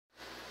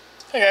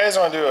Hey guys,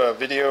 I want to do a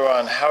video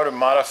on how to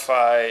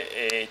modify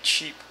a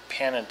cheap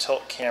pan and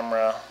tilt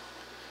camera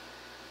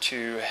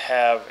to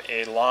have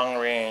a long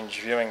range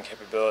viewing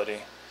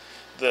capability.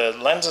 The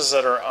lenses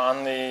that are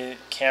on the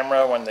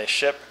camera when they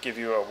ship give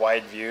you a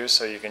wide view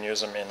so you can use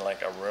them in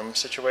like a room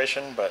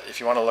situation, but if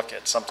you want to look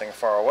at something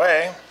far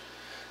away,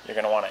 you're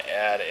going to want to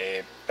add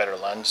a better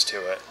lens to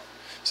it.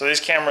 So these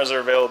cameras are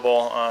available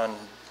on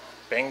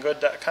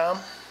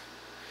Banggood.com.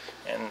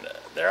 And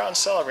they're on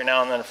sale every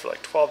now and then for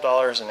like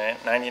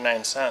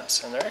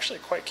 $12.99, and they're actually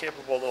quite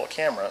capable little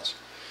cameras.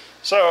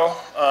 So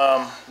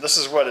this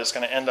is what it's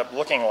going to end up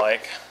looking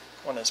like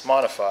when it's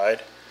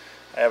modified.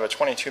 I have a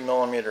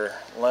 22mm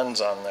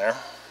lens on there,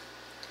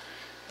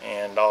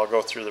 and I'll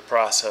go through the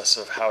process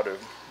of how to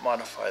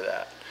modify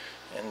that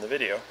in the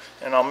video.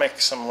 And I'll make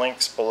some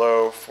links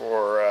below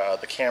for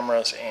the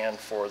cameras and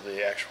for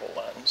the actual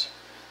lens.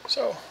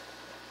 So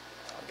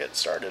I'll get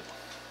started.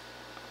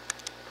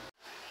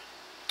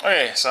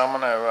 Okay, so I'm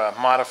going to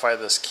modify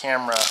this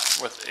camera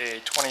with a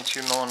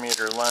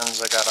 22mm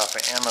lens I got off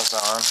of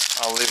Amazon.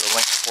 I'll leave a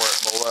link for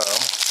it below.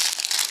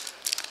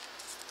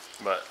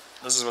 But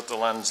this is what the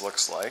lens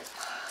looks like.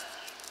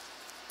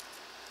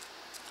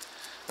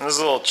 And this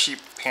is a little cheap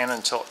pan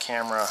and tilt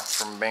camera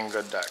from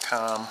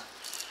Banggood.com.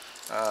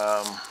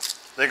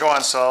 They go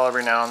on sale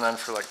every now and then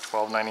for like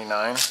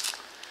 $12.99.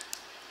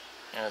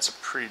 And it's a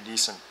pretty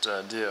decent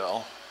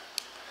deal.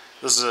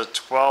 This is a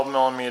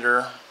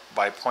 12mm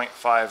by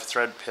 0.5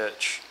 thread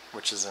pitch,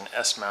 which is an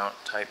S-mount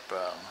type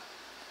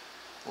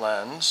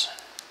lens.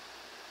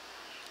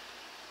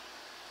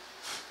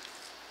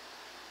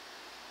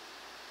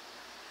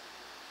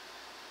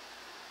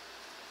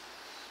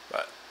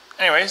 But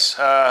anyways,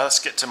 let's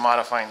get to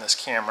modifying this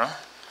camera.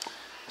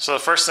 So the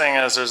first thing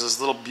is there's this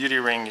little beauty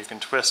ring you can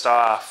twist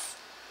off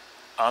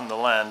on the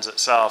lens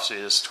itself, so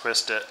you just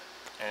twist it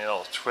and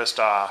it'll twist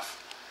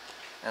off,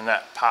 and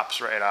that pops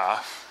right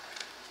off.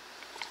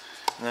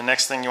 And the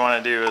next thing you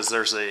want to do is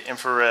there's an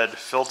infrared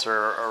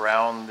filter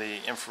around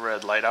the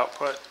infrared light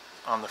output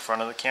on the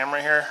front of the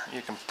camera here.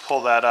 You can pull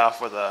that off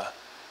with a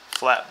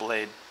flat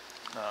blade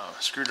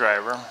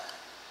screwdriver.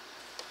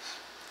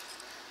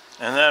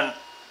 And then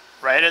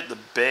right at the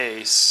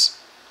base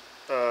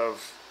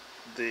of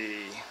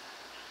the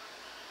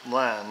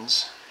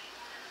lens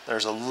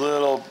there's a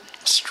little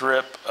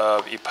strip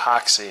of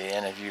epoxy,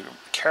 and if you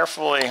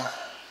carefully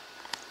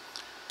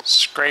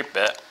scrape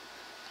it,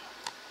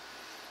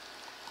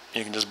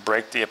 you can just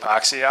break the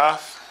epoxy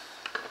off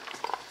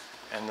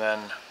and then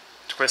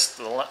twist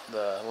the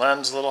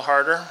lens a little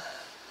harder,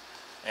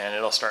 and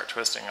it'll start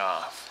twisting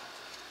off.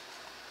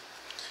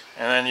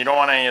 And then you don't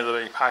want any of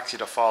the epoxy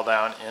to fall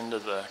down into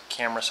the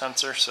camera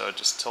sensor, so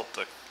just tilt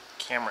the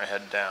camera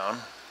head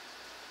down.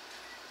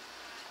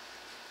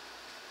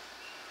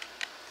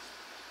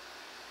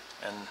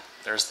 And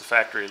there's the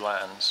factory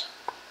lens.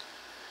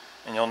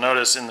 And you'll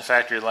notice in the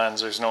factory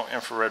lens there's no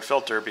infrared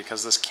filter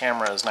because this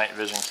camera is night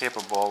vision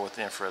capable with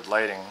the infrared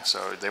lighting,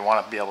 so they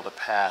want to be able to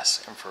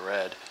pass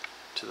infrared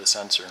to the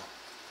sensor.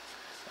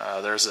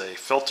 There's a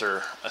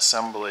filter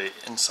assembly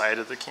inside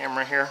of the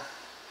camera here.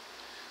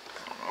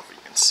 I don't know if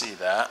you can see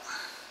that,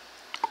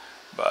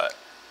 but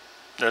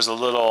there's a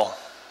little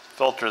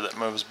filter that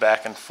moves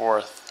back and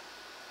forth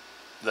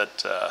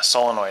that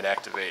solenoid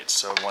activates,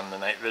 so when the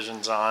night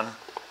vision's on,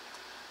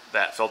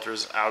 that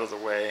filter's out of the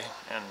way,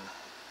 and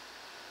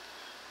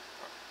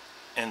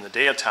in the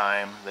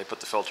daytime they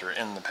put the filter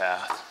in the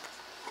path.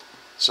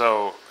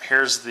 So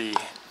here's the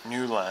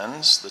new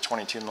lens, the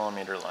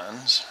 22mm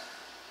lens.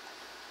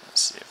 Let's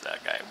see if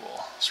that guy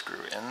will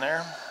screw in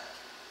there.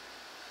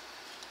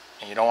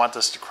 And you don't want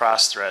this to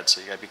cross thread,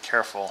 so you gotta be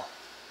careful,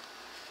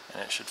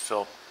 and it should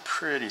feel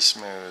pretty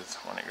smooth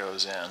when it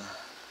goes in.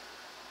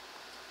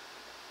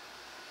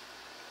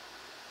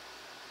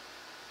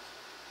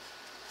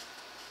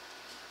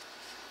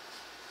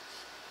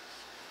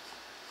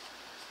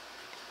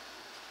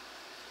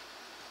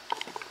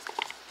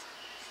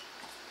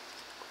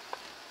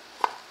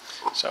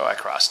 So I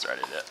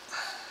cross-threaded it.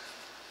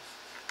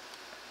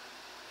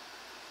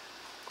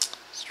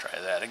 Let's try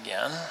that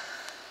again.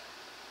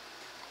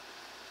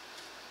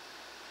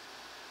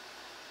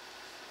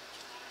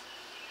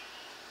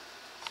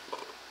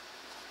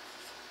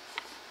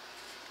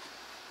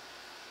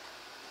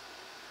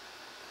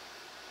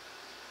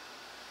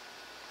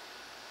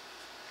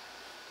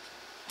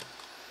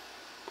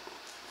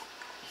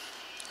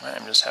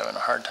 I'm just having a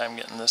hard time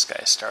getting this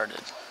guy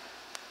started.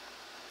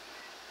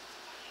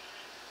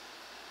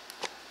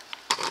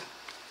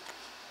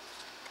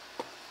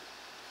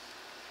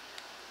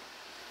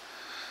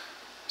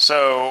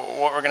 So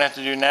what we're going to have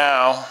to do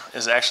now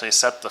is actually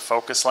set the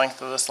focus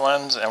length of this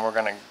lens, and we're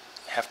going to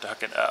have to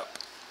hook it up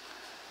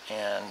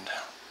and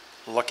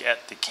look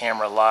at the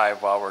camera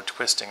live while we're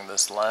twisting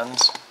this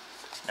lens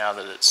now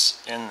that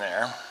it's in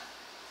there.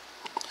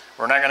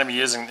 We're not going to be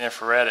using the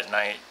infrared at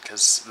night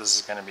because this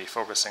is going to be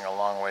focusing a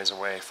long ways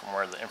away from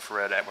where the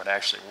infrared would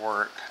actually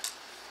work.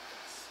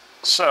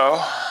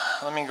 So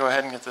let me go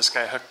ahead and get this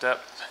guy hooked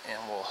up and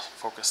we'll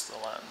focus the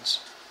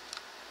lens.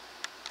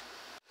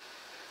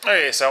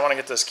 Okay, so I want to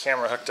get this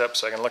camera hooked up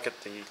so I can look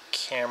at the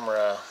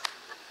camera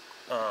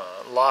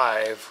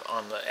live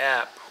on the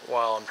app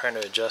while I'm trying to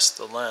adjust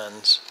the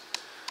lens.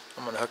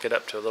 I'm going to hook it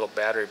up to a little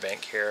battery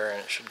bank here, and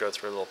it should go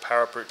through a little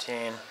power up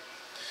routine.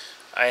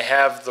 I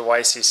have the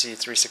YCC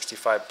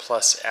 365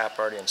 Plus app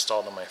already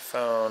installed on my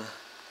phone,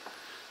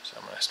 so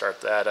I'm going to start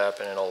that up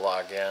and it'll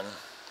log in.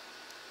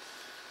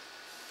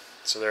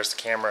 So there's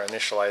the camera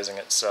initializing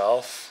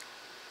itself.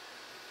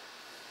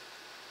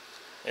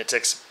 It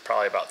takes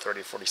probably about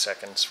 30-40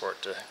 seconds for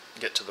it to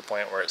get to the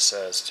point where it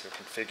says to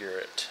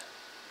configure it.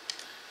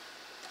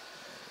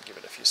 Give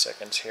it a few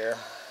seconds here.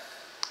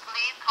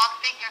 Please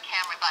configure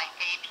camera by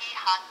AP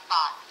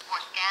hotspot or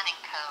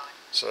scanning code.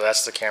 So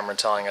that's the camera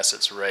telling us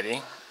it's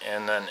ready.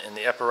 And then in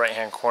the upper right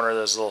hand corner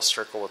there's a little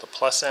circle with a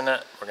plus in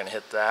it. We're going to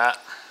hit that.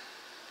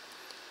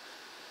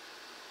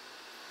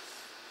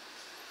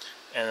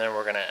 And then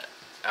we're going to,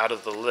 out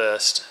of the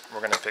list,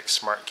 we're going to pick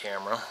Smart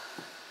Camera.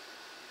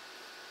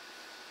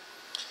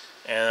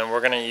 And we're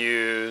going to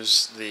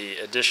use the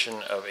addition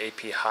of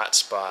AP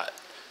Hotspot.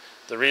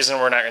 The reason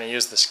we're not going to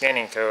use the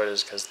scanning code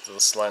is because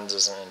this lens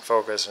isn't in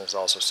focus and it's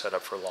also set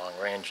up for long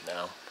range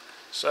now.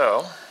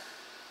 So,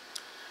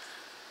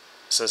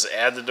 it says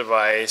add the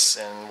device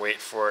and wait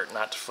for it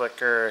not to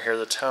flicker, hear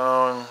the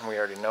tone. We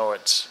already know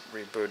it's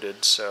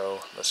rebooted,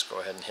 so let's go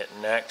ahead and hit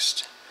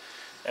next.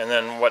 And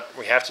then what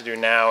we have to do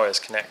now is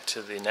connect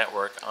to the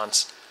network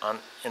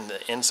in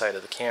the inside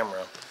of the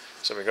camera.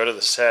 So we go to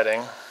the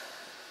setting,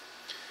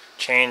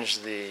 change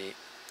the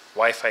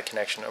Wi-Fi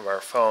connection of our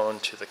phone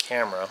to the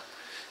camera,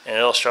 and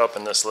it'll show up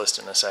in this list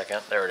in a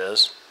second. There it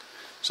is.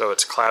 So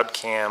it's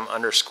CloudCam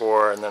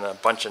 _ and then a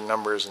bunch of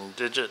numbers and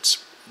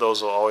digits.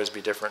 Those will always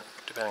be different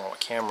depending on what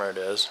camera it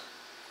is.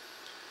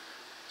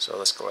 So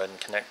let's go ahead and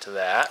connect to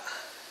that.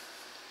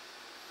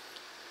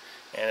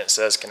 And it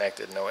says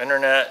connected, no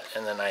internet,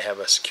 and then I have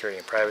a security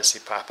and privacy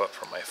pop up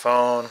from my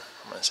phone.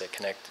 I'm going to say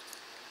connect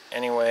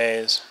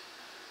anyways.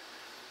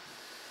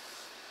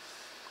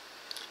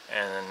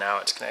 And then now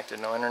it's connected,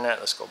 no internet.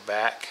 Let's go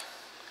back.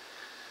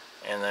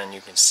 And then you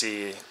can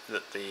see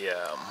that the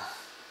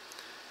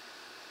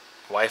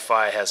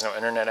Wi-Fi has no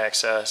internet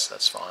access.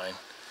 That's fine.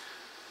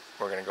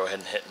 We're going to go ahead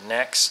and hit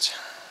next.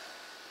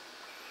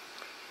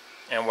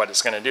 And what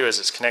it's going to do is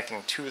it's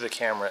connecting to the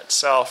camera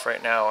itself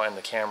right now, and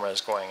the camera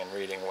is going and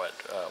reading what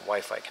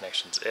Wi-Fi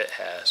connections it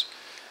has.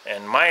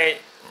 And my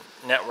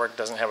network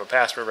doesn't have a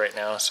password right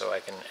now, so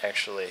I can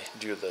actually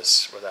do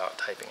this without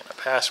typing in a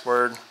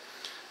password.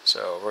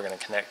 So we're going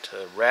to connect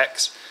to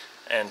Rex,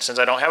 and since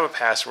I don't have a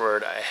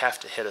password, I have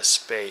to hit a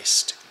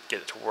space to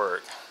get it to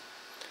work.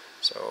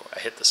 So I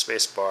hit the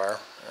space bar,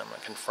 and I'm going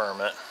to confirm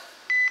it.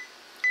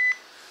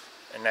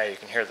 And now you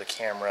can hear the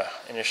camera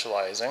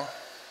initializing.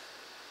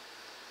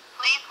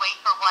 Please wait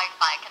for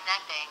Wi-Fi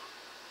connecting.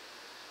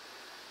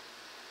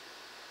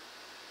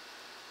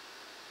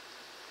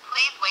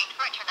 Please wait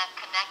for internet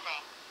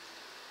connecting.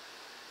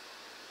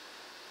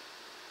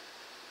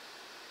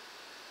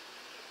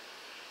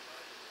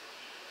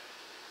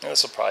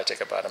 This will probably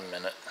take about a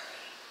minute.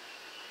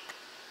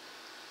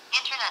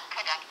 Internet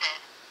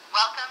connected.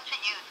 Welcome to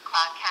use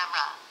cloud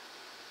camera.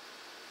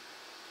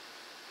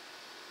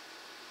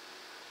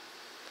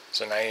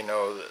 So now you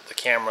know that the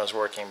camera is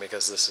working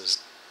because this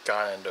has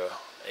gone into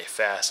a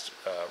fast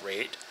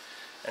rate.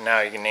 And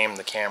now you can name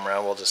the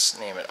camera. We'll just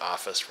name it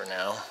Office for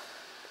now.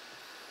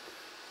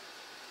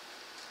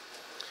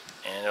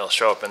 And it'll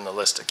show up in the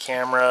list of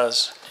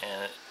cameras,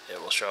 and it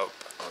will show up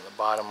on the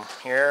bottom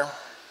here.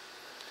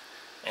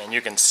 And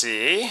you can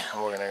see,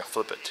 we're going to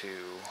flip it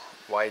to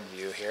wide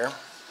view here,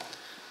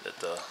 that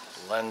the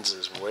lens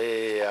is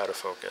way out of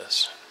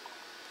focus.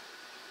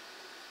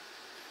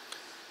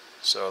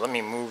 So let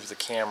me move the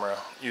camera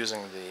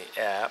using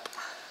the app.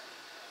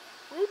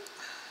 Whoop.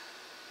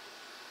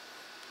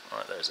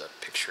 Oh, there's a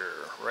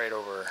picture right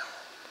over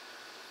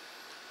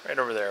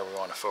there we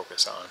want to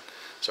focus on.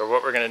 So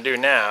what we're going to do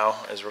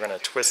now is we're going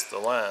to twist the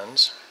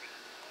lens.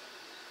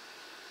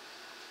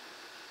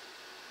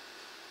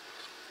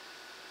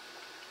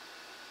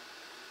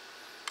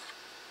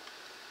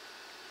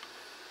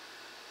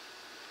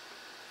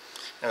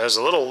 And there's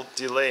a little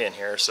delay in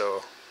here,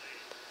 so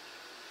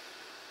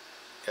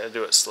gotta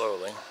do it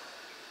slowly.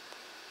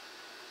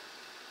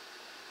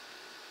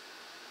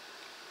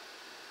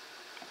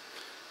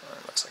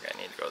 It looks like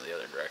I need to go the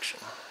other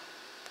direction.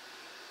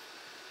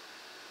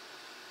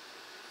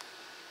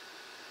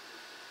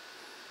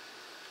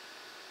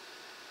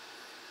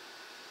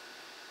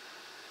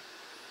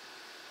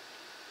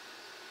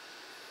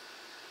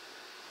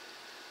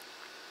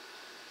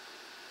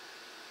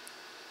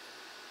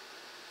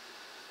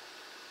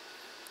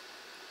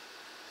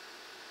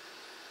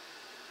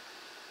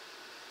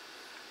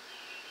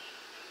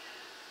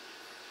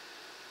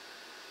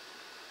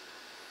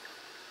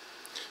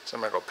 So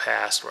I'm going to go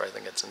past where I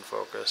think it's in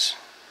focus,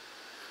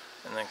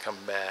 and then come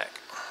back.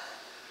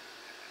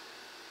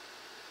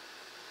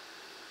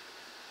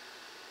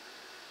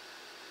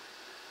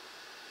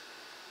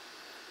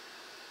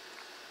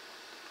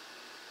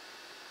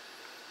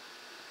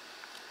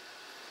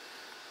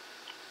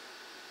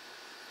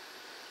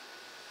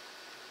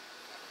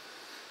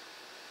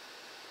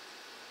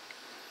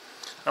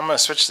 I'm going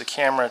to switch the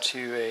camera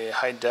to a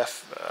high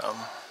def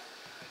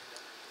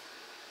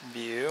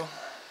view,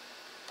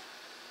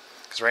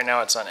 because right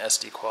now it's on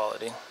SD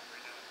quality.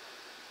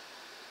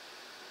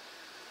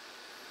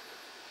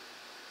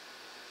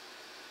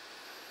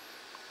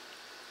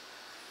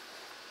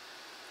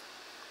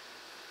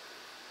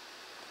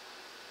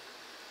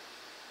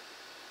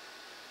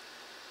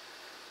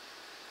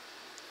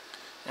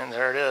 And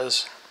there it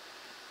is.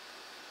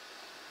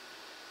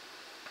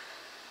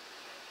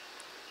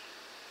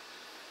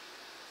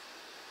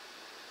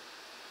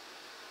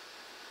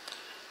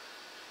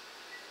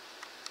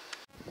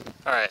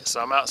 Alright, so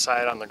I'm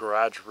outside on the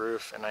garage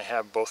roof and I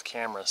have both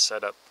cameras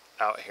set up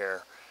out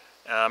here.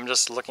 And I'm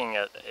just looking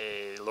at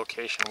a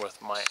location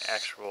with my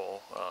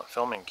actual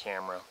filming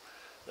camera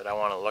that I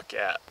want to look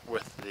at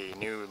with the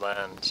new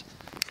lens.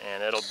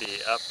 And it'll be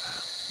up,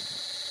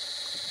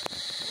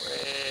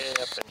 way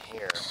up in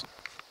here.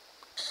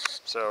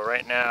 So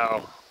right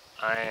now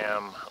I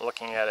am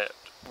looking at it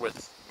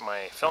with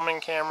my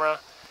filming camera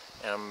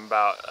and I'm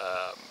about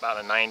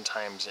a 9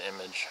 times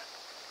image.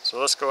 So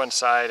let's go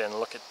inside and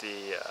look at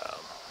the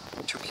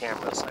two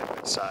cameras side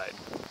by side.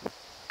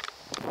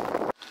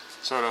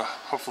 So to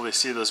hopefully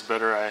see this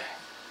better, I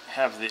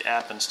have the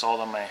app installed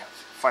on my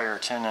Fire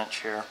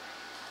 10-inch here,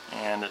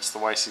 and it's the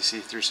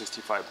YCC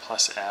 365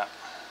 Plus app.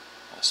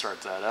 I'll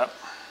start that up.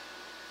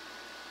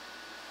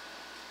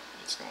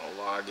 It's going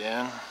to log in,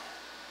 and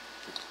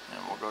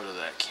we'll go to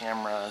the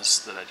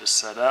cameras that I just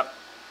set up.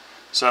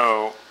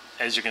 So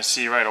as you can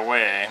see right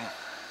away,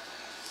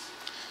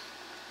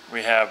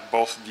 we have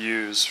both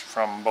views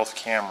from both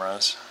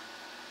cameras,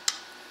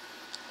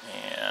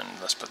 and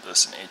let's put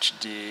this in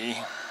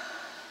HD.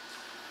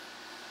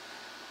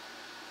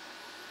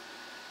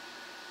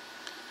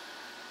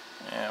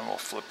 And we'll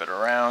flip it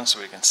around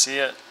so we can see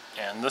it.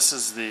 And this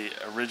is the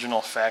original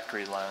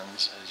factory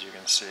lens, as you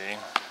can see.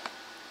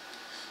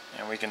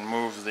 And we can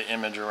move the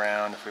image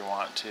around if we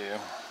want to.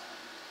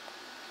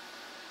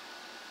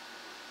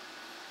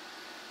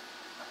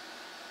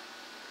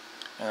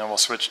 And then we'll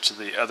switch to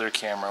the other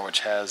camera,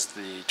 which has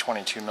the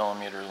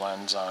 22mm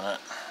lens on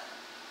it.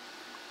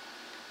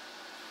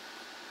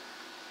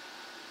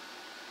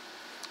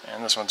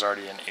 And this one's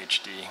already in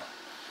HD,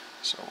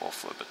 so we'll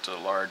flip it to a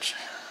large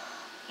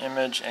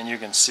image, and you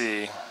can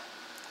see,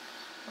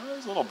 well,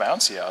 it's a little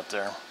bouncy out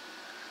there,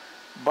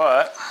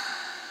 but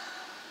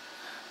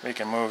we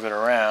can move it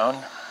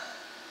around.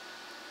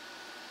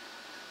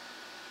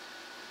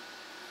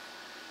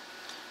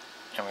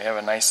 And we have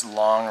a nice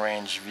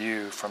long-range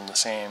view from the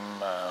same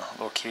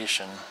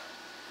location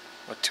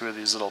with two of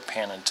these little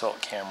pan and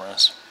tilt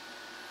cameras.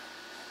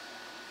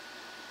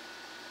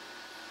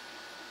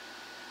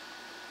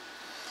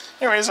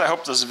 Anyways, I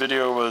hope this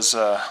video was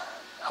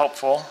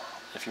helpful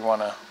if you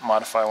want to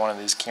modify one of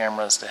these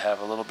cameras to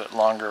have a little bit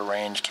longer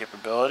range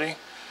capability.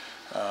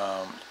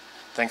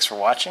 Thanks for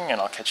watching,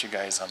 and I'll catch you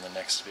guys on the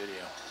next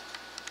video.